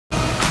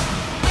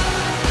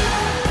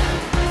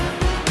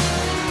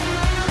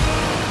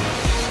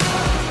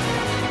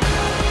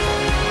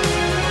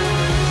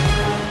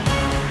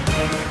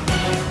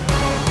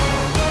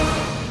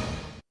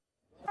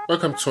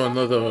Welcome to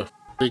another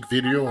big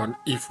video on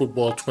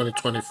eFootball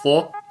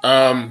 2024.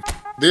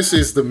 This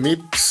is the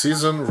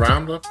mid-season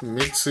roundup,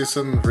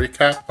 mid-season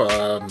recap,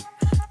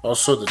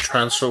 also the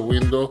transfer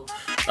window.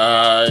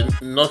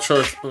 Not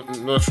sure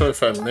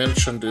if I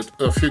mentioned it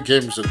a few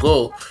games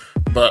ago,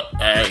 but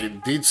I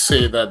did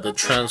say that the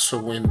transfer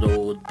window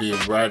would be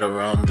right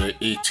around the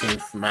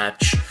 18th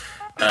match.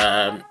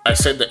 I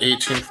said the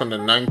 18th and the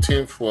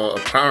 19th. Well,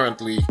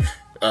 apparently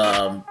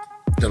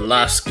the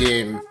last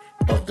game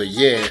of the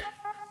year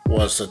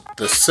was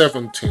the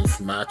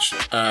 17th match,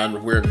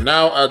 and we're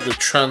now at the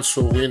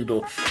transfer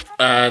window.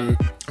 And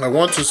I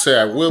want to say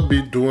I will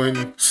be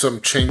doing some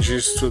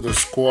changes to the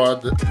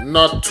squad.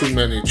 Not too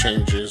many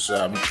changes.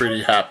 I'm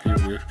pretty happy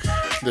with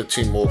the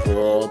team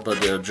overall, but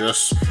there are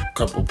just a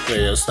couple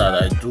players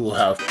that I do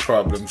have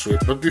problems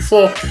with. But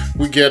before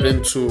we get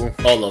into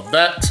all of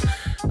that,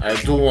 I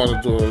do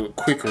want to do a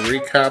quick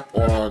recap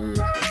on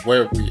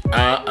where we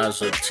are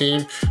as a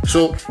team.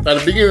 So at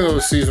the beginning of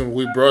the season,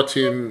 we brought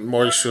in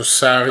Mauricio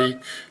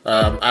Sarri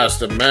as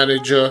the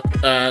manager,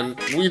 and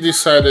we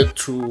decided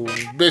to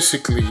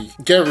basically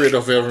get rid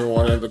of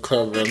everyone in the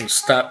club and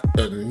start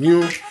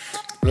anew.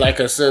 Like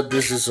I said,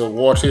 this is a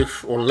what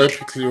if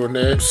Olympique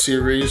Lyonnais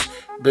series.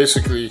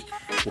 Basically,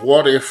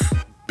 what if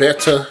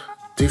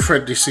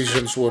different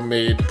decisions were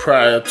made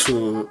prior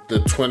to the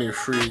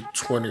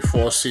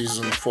 23-24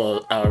 season for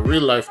our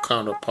real-life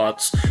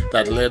counterparts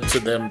that led to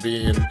them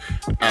being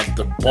at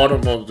the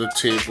bottom of the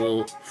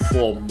table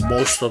for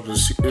most of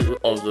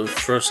the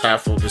first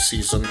half of the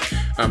season.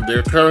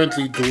 They're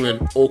currently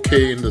doing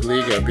okay in the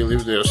league. I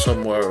believe they're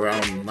somewhere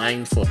around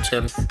 9th or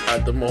 10th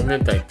at the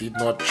moment. I did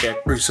not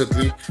check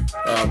recently,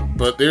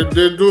 but they're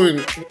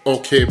doing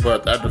okay.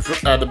 But at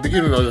the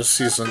beginning of the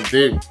season,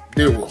 they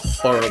were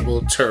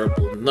horrible,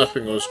 terrible.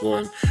 Nothing was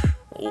going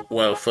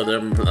well for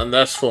them, and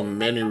that's for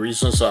many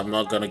reasons I'm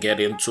not gonna get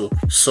into.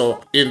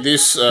 So in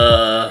this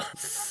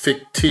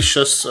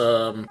fictitious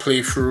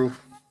playthrough,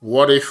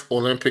 what if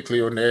Olympique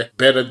Lyonnais,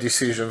 better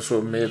decisions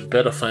were made,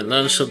 better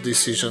financial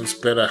decisions,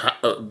 better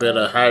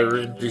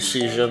hiring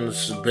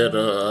decisions,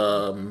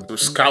 better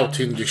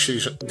scouting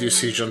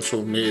decisions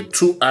were made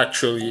to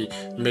actually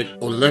make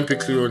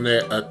Olympique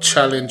Lyonnais a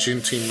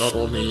challenging team, not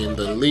only in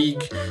the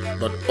league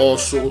but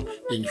also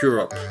in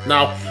Europe.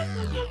 Now,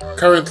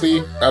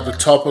 currently at the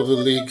top of the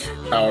league,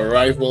 our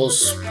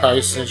rivals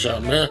Paris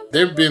Saint-Germain,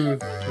 they've been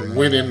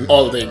winning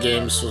all their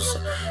games for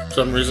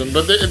some reason,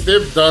 but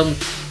they've done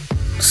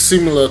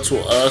similar to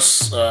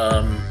us.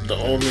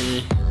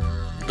 The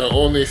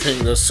only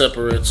thing that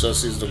separates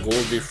us is the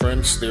goal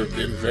difference. They've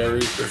been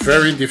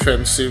very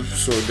defensive,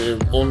 so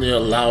they've only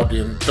allowed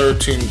in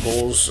 13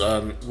 goals,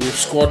 and we've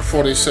scored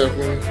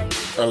 47,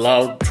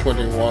 allowed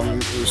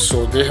 21,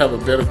 so they have a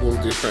better goal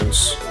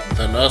difference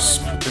than us,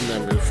 putting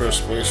them in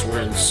first place.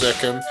 We're in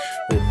second.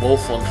 We're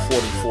both on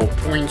 44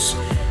 points.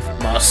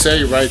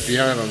 Marseille right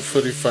behind on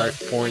 35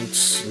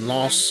 points.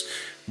 Lens,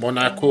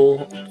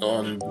 Monaco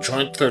on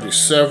joint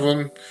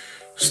 37,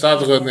 Stade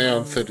Rennais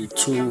on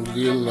 32,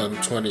 Lille on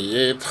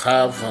 28,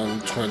 Havre on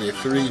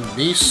 23,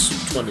 Nice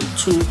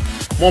 22,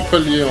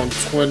 Montpellier on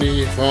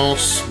 20,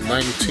 Reims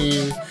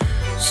 19,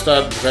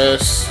 Stade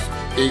Brest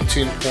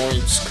 18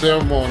 points,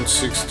 Clermont on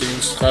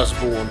 16,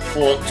 Strasbourg on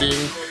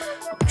 14,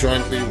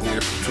 jointly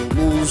with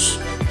Toulouse.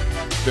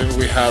 Then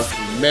we have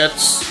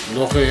Metz,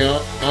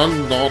 Lorient,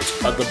 and Nantes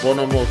at the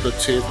bottom of the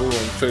table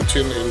on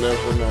 13,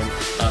 11,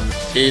 and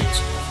 8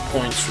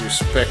 points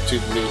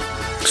respectively.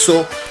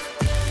 So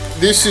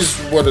this is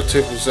what the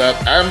table's at.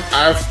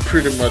 I've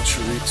pretty much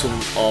written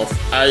off.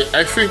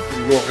 I think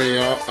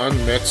Lorient and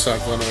Metz are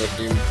gonna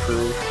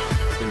improve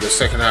in the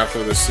second half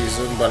of the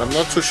season, but I'm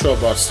not too sure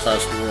about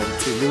Strasbourg and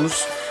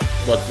Toulouse.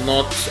 But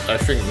I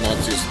think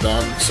Nantes is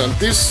done. So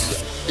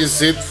this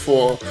is it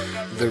for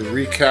the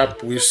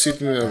recap. We're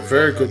sitting in a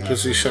very good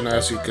position,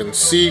 as you can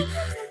see.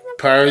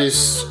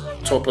 Paris,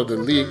 top of the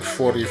league,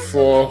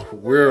 44.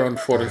 We're on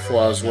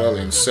 44 as well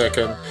in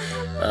second.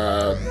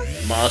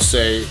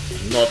 Marseille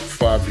not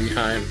far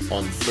behind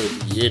on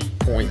 38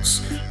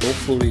 points.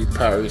 Hopefully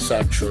Paris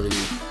actually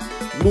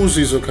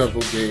loses a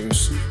couple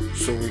games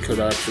so we could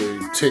actually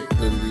take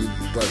the lead.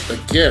 But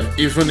again,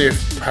 even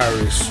if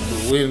Paris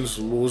wins,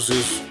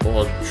 loses,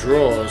 or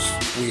draws,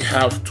 we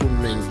have to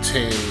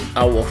maintain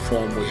our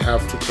form. We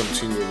have to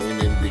continue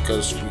winning,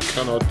 because we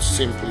cannot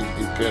simply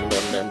depend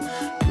on them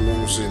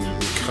losing.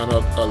 We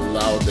cannot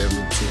allow them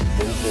to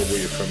move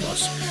away from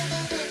us.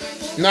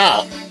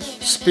 Now,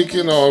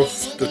 speaking of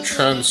the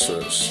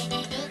transfers,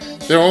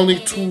 there are only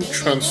 2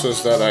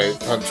 transfers that I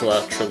plan to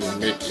actually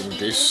make in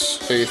this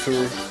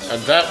playthrough,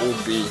 and that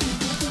would be,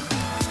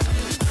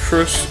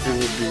 first it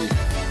would be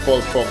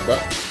Paul Pogba.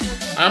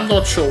 I'm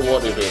not sure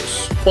what it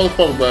is. Paul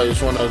Pogba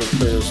is one of the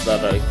players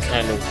that I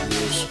kind of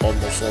use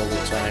almost all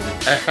the time.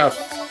 I have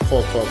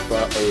Paul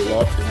Pogba a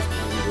lot in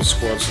the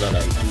squads that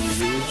I do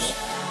use.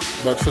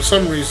 But for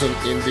some reason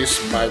in this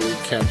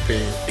MyLeague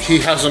campaign, he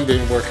hasn't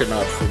been working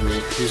out for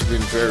me. He's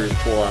been very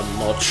poor. I'm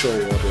not sure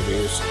what it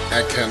is.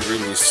 I can't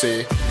really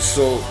say.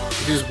 So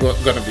he's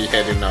gonna be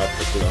heading out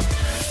the club.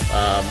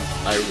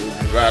 I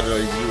would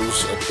rather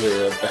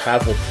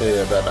have a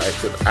player that I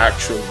could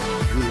actually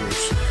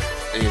use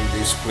in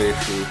this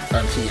playthrough,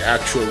 and he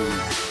actually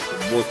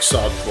works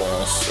out for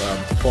us.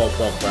 Paul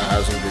Pogba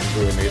hasn't been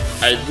doing it.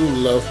 I do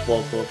love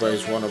Paul Pogba.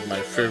 He's one of my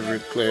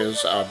favorite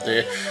players out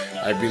there.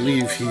 I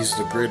believe he's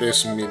the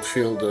greatest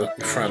midfielder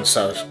France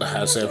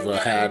has ever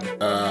had.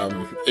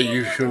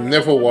 If you've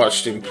never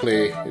watched him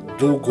play,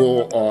 do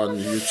go on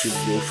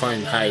YouTube. You'll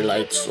find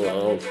highlights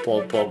of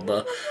Paul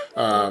Pogba,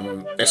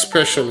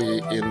 especially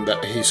in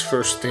his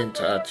first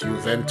stint at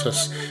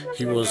Juventus.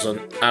 He was an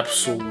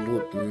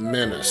absolute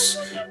menace.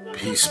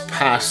 His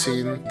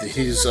passing,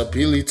 his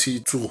ability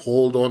to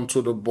hold on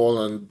to the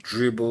ball and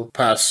dribble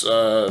past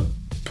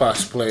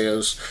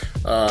players,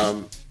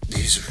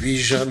 his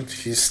vision,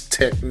 his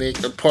technique.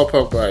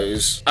 Pogba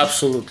is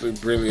absolutely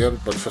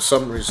brilliant, but for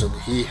some reason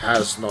he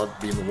has not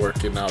been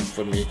working out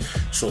for me,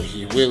 so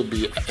he will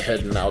be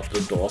heading out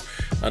the door.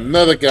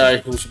 Another guy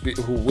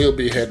who will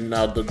be heading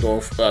out the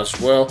door as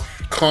well,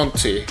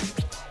 Conte.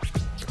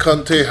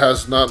 Conte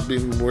has not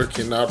been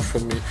working out for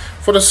me,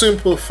 for the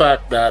simple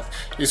fact that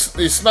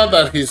it's not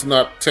that he's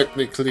not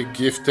technically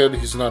gifted.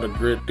 He's not a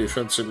great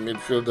defensive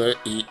midfielder.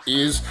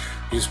 He's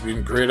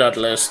been great at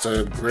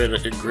Leicester, great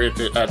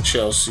at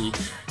Chelsea.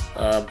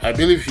 I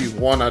believe he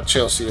won at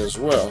Chelsea as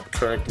well.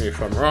 Correct me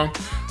if I'm wrong,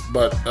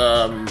 but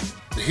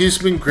he's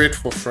been great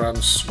for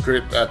France,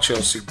 great at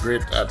Chelsea,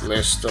 great at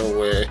Leicester,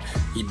 where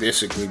he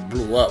basically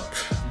blew up.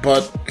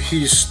 But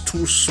he's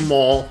too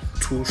small,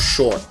 too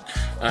short,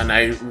 and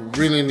I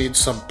really need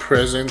some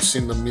presence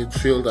in the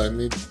midfield.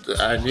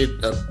 I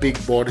need a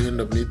big body in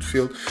the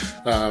midfield.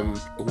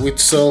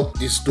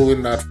 Witsel is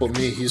doing that for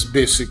me. He's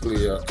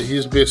basically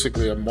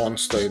a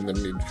monster in the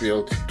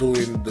midfield,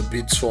 doing the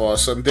bits for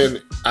us. And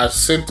then as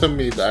center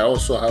mid, I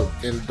also have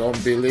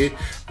Ndombele,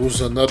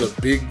 who's another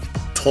big,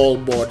 tall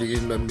body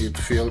in the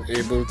midfield,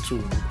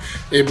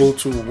 able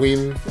to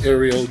win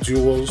aerial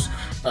duels.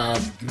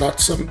 Not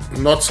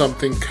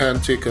something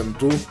Kante can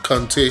do.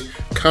 Kante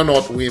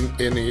cannot win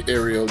any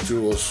aerial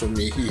duels for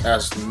me. He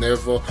has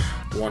never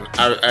won.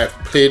 I've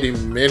played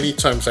him many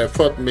times. I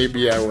thought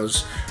maybe I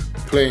was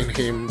playing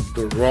him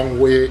the wrong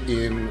way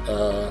in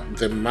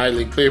the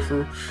myLeague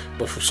playthrough,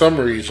 but for some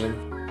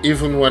reason,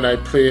 even when I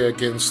play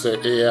against the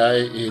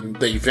AI in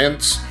the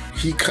events,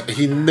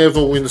 he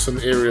never wins an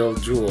aerial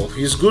duel.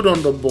 He's good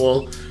on the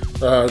ball,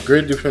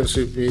 great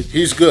defensive mid.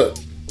 He's good,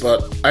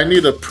 but I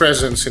need a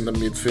presence in the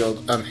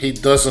midfield, and he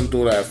doesn't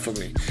do that for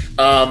me.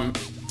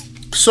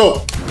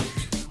 So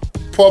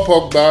Paul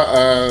Pogba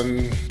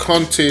and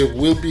Conte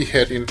will be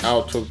heading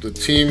out of the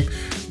team.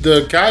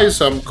 The guys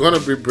I'm gonna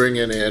be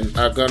bringing in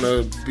are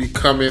gonna be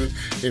coming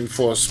in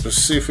for a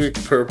specific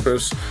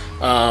purpose.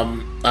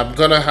 I'm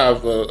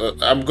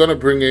gonna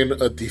bring in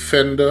a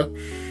defender.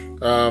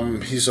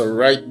 He's a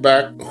right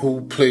back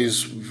who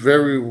plays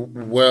very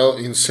well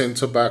in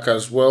center back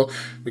as well,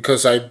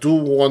 because I do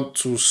want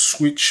to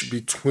switch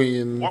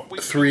between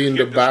 3 in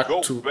the back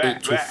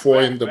to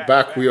 4 in the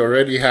back. We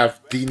already have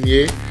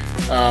Digne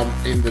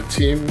in the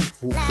team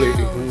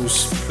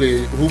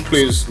who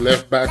plays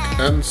left back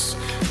and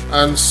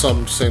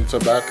some center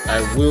back.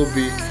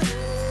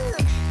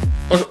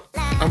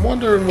 I'm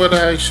wondering whether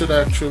I should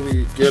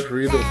actually get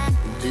rid of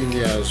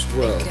Digne as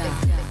well.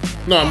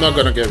 No, I'm not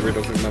gonna get rid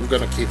of him. I'm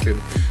gonna keep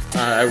him.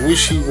 I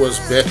wish he was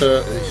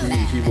better.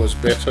 He was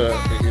better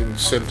in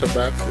center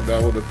back.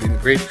 That would have been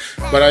great.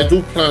 But I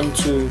do plan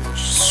to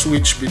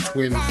switch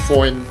between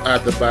 4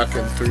 at the back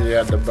and 3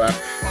 at the back.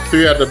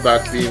 3 at the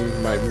back being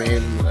my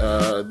main.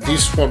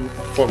 This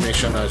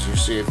formation, as you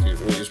see,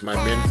 is my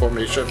main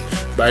formation.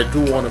 But I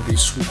do want to be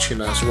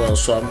switching as well.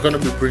 So I'm gonna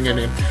be bringing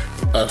in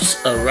a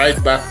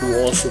right back who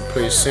also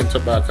plays center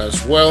back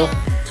as well.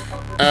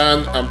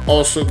 And I'm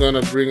also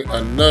gonna bring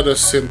another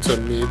center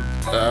mid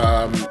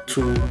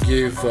to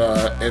give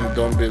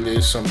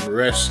Ndombele some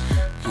rest.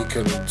 He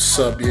can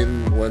sub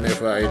in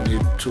whenever I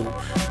need to.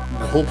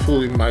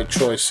 Hopefully my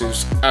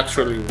choices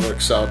actually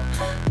works out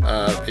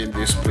in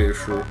this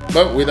playthrough.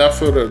 But without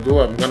further ado,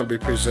 I'm gonna be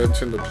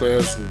presenting the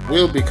players who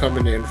will be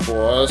coming in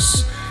for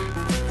us.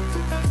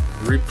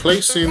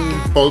 Replacing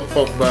Paul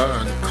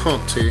Pogba and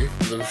Conte,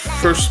 the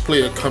first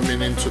player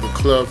coming into the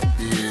club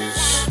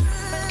is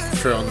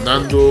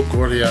Fernando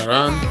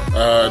Gorriarán.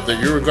 The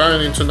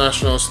Uruguayan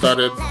international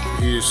started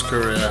his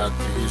career at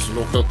his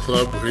local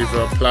club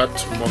River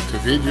Plate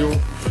Montevideo.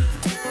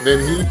 Then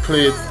he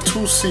played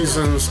 2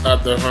 seasons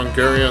at the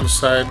Hungarian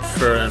side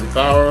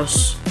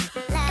Ferencváros.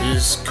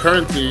 He's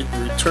currently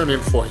returning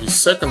for his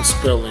second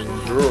spell in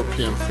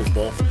European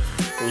football.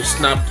 We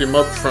snapped him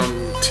up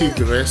from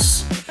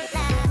Tigres.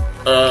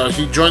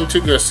 He joined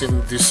Tigres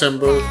in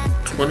December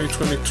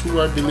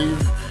 2022, I believe,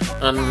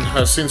 and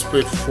has since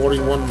played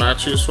 41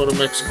 matches for the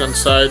Mexican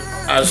side.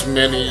 As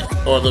many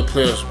other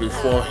players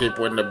before him,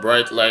 when the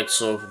bright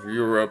lights of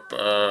Europe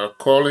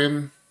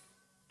calling,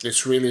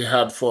 it's really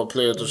hard for a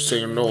player to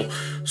say no.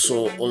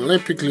 So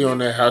Olympique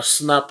Lyonnais has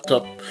snapped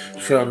up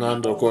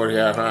Fernando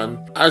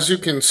Gorriarán. As you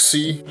can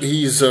see,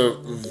 he's a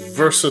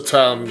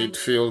versatile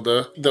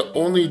midfielder. The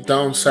only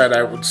downside,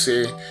 I would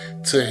say,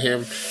 to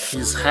him.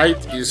 His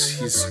height is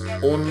his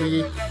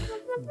only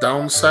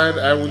downside,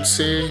 I would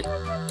say.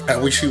 I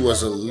wish he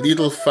was a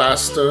little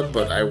faster,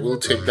 but I will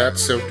take that.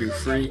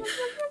 73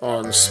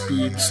 on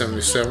speed,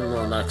 77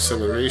 on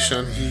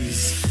acceleration.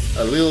 He's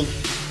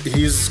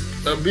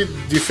a bit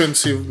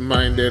defensive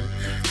minded.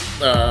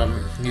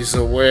 He's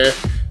aware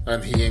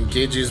and he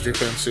engages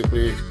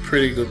defensively.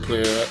 Pretty good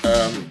player.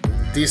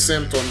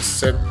 Decent on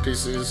set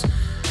pieces.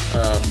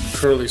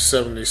 Curly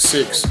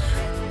 76.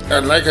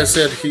 And like I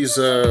said, he's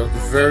a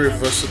very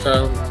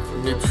versatile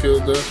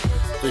midfielder.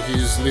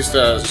 He's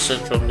listed as a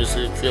central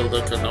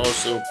midfielder, can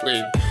also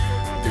play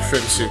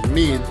defensive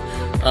mid.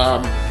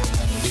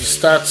 He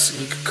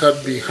can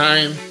cut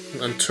behind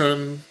and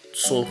turn,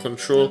 soul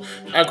control,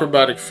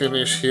 acrobatic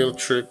finish, heel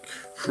trick,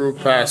 through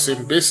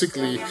passing.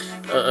 Basically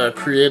a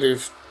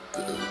creative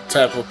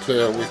type of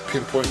player with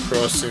pinpoint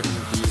crossing.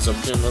 He's a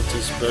penalty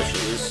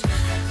specialist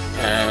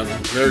and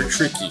very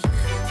tricky.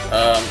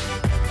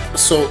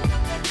 So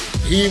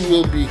he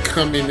will be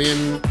coming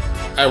in,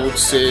 I would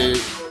say,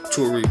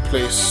 to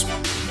replace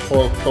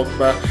Paul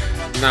Pogba.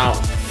 Now,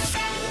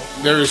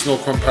 there is no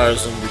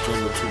comparison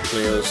between the two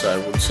players, I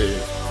would say.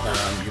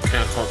 You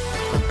can't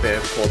compare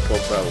Paul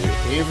Pogba with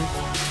him,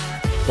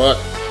 but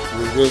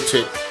we will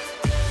take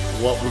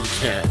what we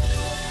can.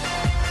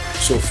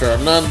 So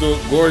Fernando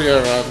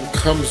Gorriarán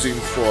comes in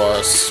for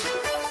us.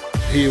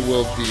 He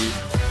will be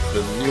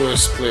the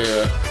newest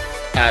player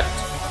at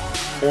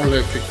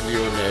Olympique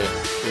Lyonnais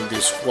in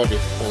this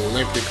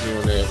Olympique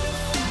Lyonnais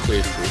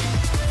playthrough.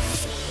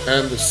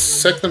 And the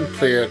second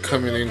player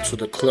coming into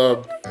the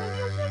club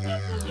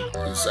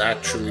is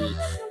actually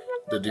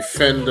the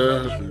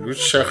defender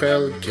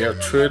Lucharel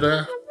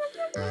Gertrude.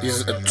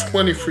 He's a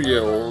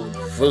 23-year-old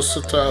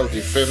versatile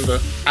defender.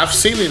 I've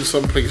seen in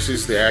some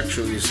places they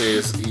actually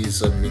say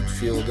he's a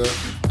midfielder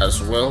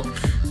as well,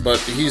 but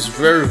he's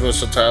very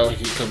versatile.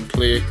 He can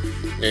play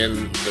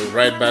in the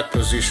right back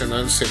position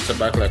and center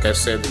back. Like I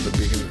said in the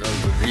beginning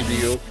of the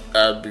video,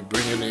 I'll be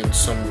bringing in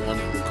someone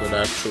who could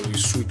actually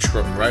switch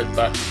from right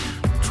back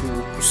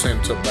to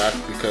center back,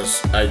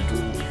 because I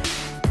do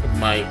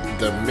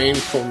the main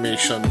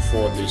formation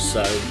for this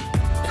side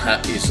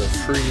is a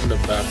 3 in the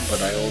back,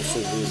 but I also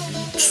will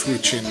be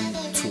switching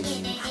to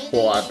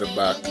 4 at the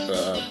back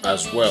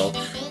as well.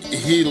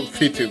 He'll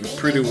fit in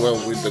pretty well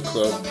with the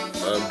club,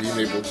 being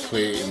able to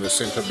play in the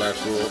center back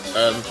role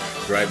and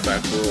right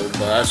back role.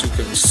 But as you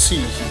can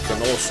see, he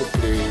can also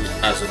play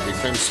as a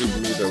defensive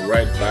mid, a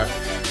right back,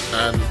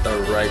 and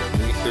a right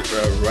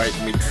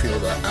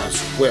midfielder as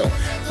well.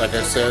 Like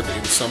I said,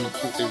 in some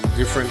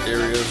different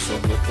areas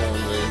on the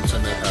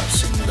internet, I've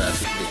seen that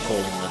they call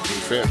him a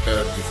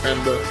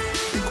defender,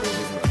 they call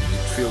him a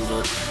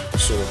midfielder.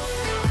 So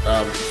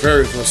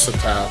very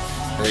versatile.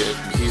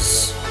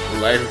 His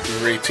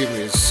life rating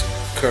is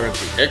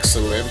currently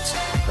excellent.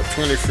 A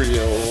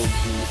 23-year-old,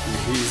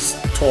 he's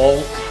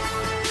tall,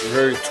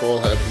 very tall,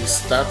 and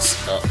his stats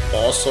are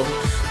awesome.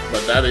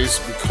 But that is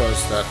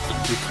because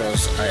he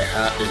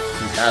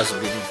has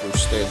been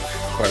boosted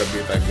quite a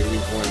bit. I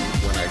believe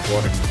when I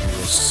got him,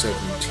 he was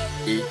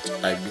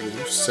 78. I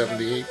believe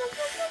 78.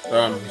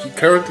 He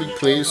currently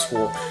plays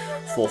for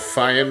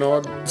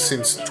Feyenoord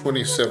since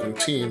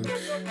 2017.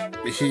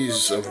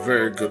 He's a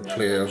very good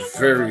player,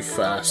 very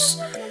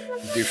fast,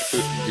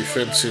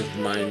 defensive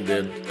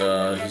minded.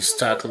 His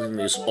tackling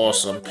is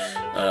awesome.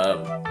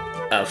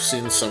 I've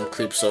seen some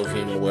clips of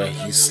him where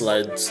he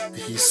slides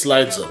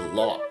a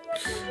lot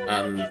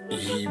and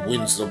he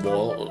wins the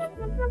ball.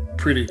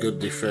 Pretty good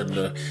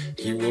defender.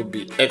 He will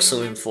be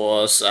excellent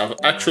for us. I've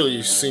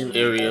actually seen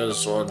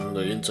areas on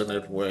the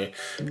internet where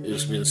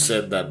it's been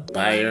said that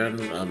Bayern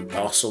and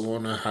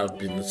Barcelona have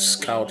been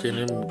scouting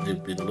him.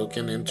 They've been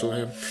looking into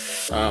him.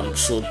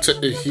 So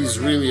he's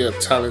really a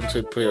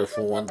talented player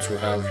for one to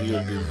have.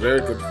 He'll be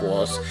very good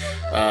for us.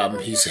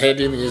 His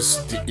heading is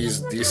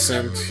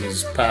decent.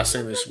 His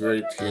passing is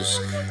great. His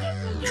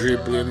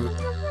dribbling,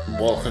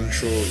 ball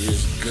control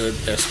is good,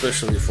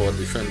 especially for a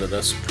defender.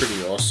 That's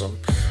pretty awesome.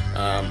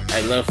 I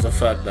love the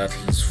fact that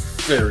he's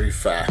very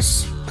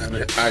fast,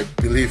 and I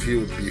believe he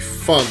would be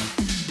fun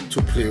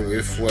to play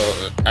with.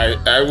 Well,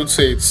 I would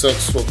say it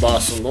sucks for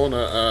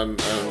Barcelona and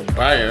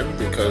Bayern,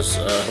 because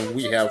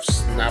we have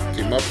snapped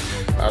him up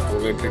at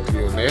Olympique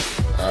Lyonnais.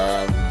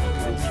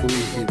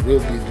 Hopefully he will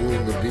be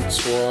doing the beats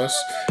for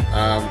us.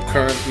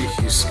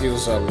 Currently his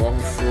skills are long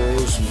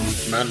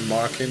throws, man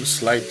marking,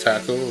 slide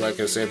tackle. Like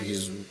I said,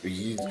 he's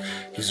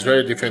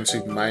very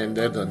defensive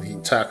minded and he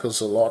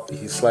tackles a lot,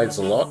 he slides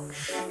a lot.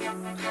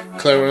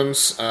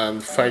 Clearance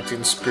and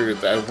fighting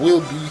spirit. I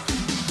will be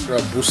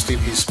boosting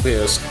his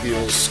player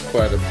skills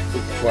quite a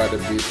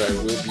bit. I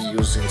will be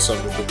using some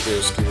of the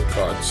player skill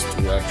cards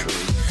to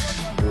actually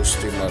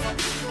boost him up.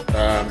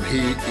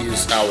 He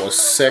is our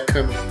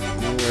second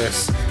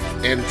newest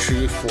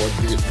entry for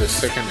the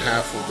second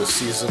half of the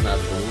season at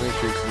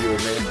Olympique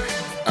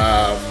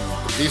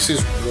Lyonnais. This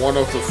is one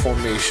of the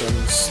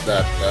formations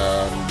that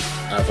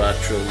I've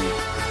actually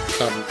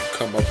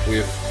come up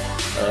with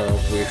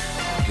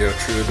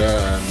Gertrude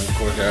and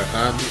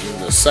Gorriarán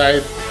in the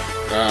side.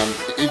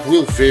 It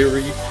will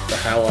vary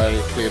how I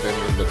play them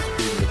in the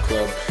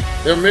club.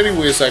 There are many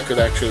ways I could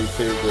actually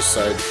play this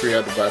side: 3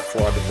 at the back,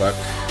 4 at the back.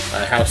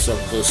 I have some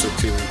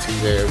versatility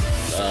there.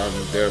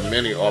 There are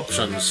many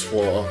options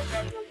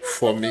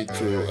for me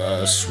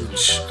to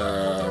switch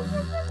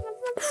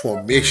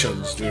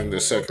formations during the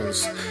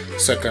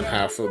second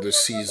half of the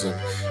season.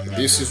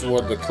 This is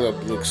what the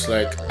club looks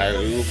like. I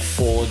look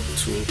forward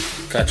to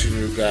catching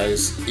you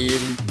guys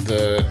in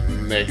the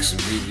next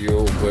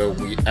video, where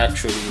we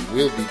actually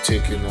will be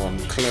taking on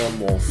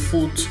Clermont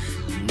Foot,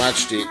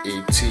 match day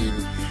 18.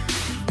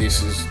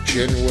 This is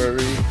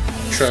January,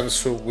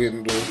 transfer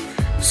window,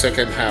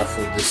 second half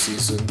of the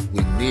season.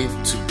 We need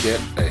to get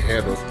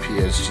ahead of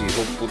PSG.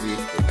 Hopefully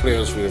the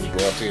players we have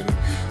brought in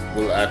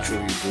will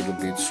actually do the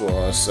bits for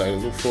us. I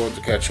look forward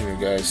to catching you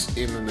guys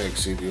in the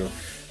next video.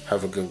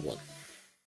 Have a good one.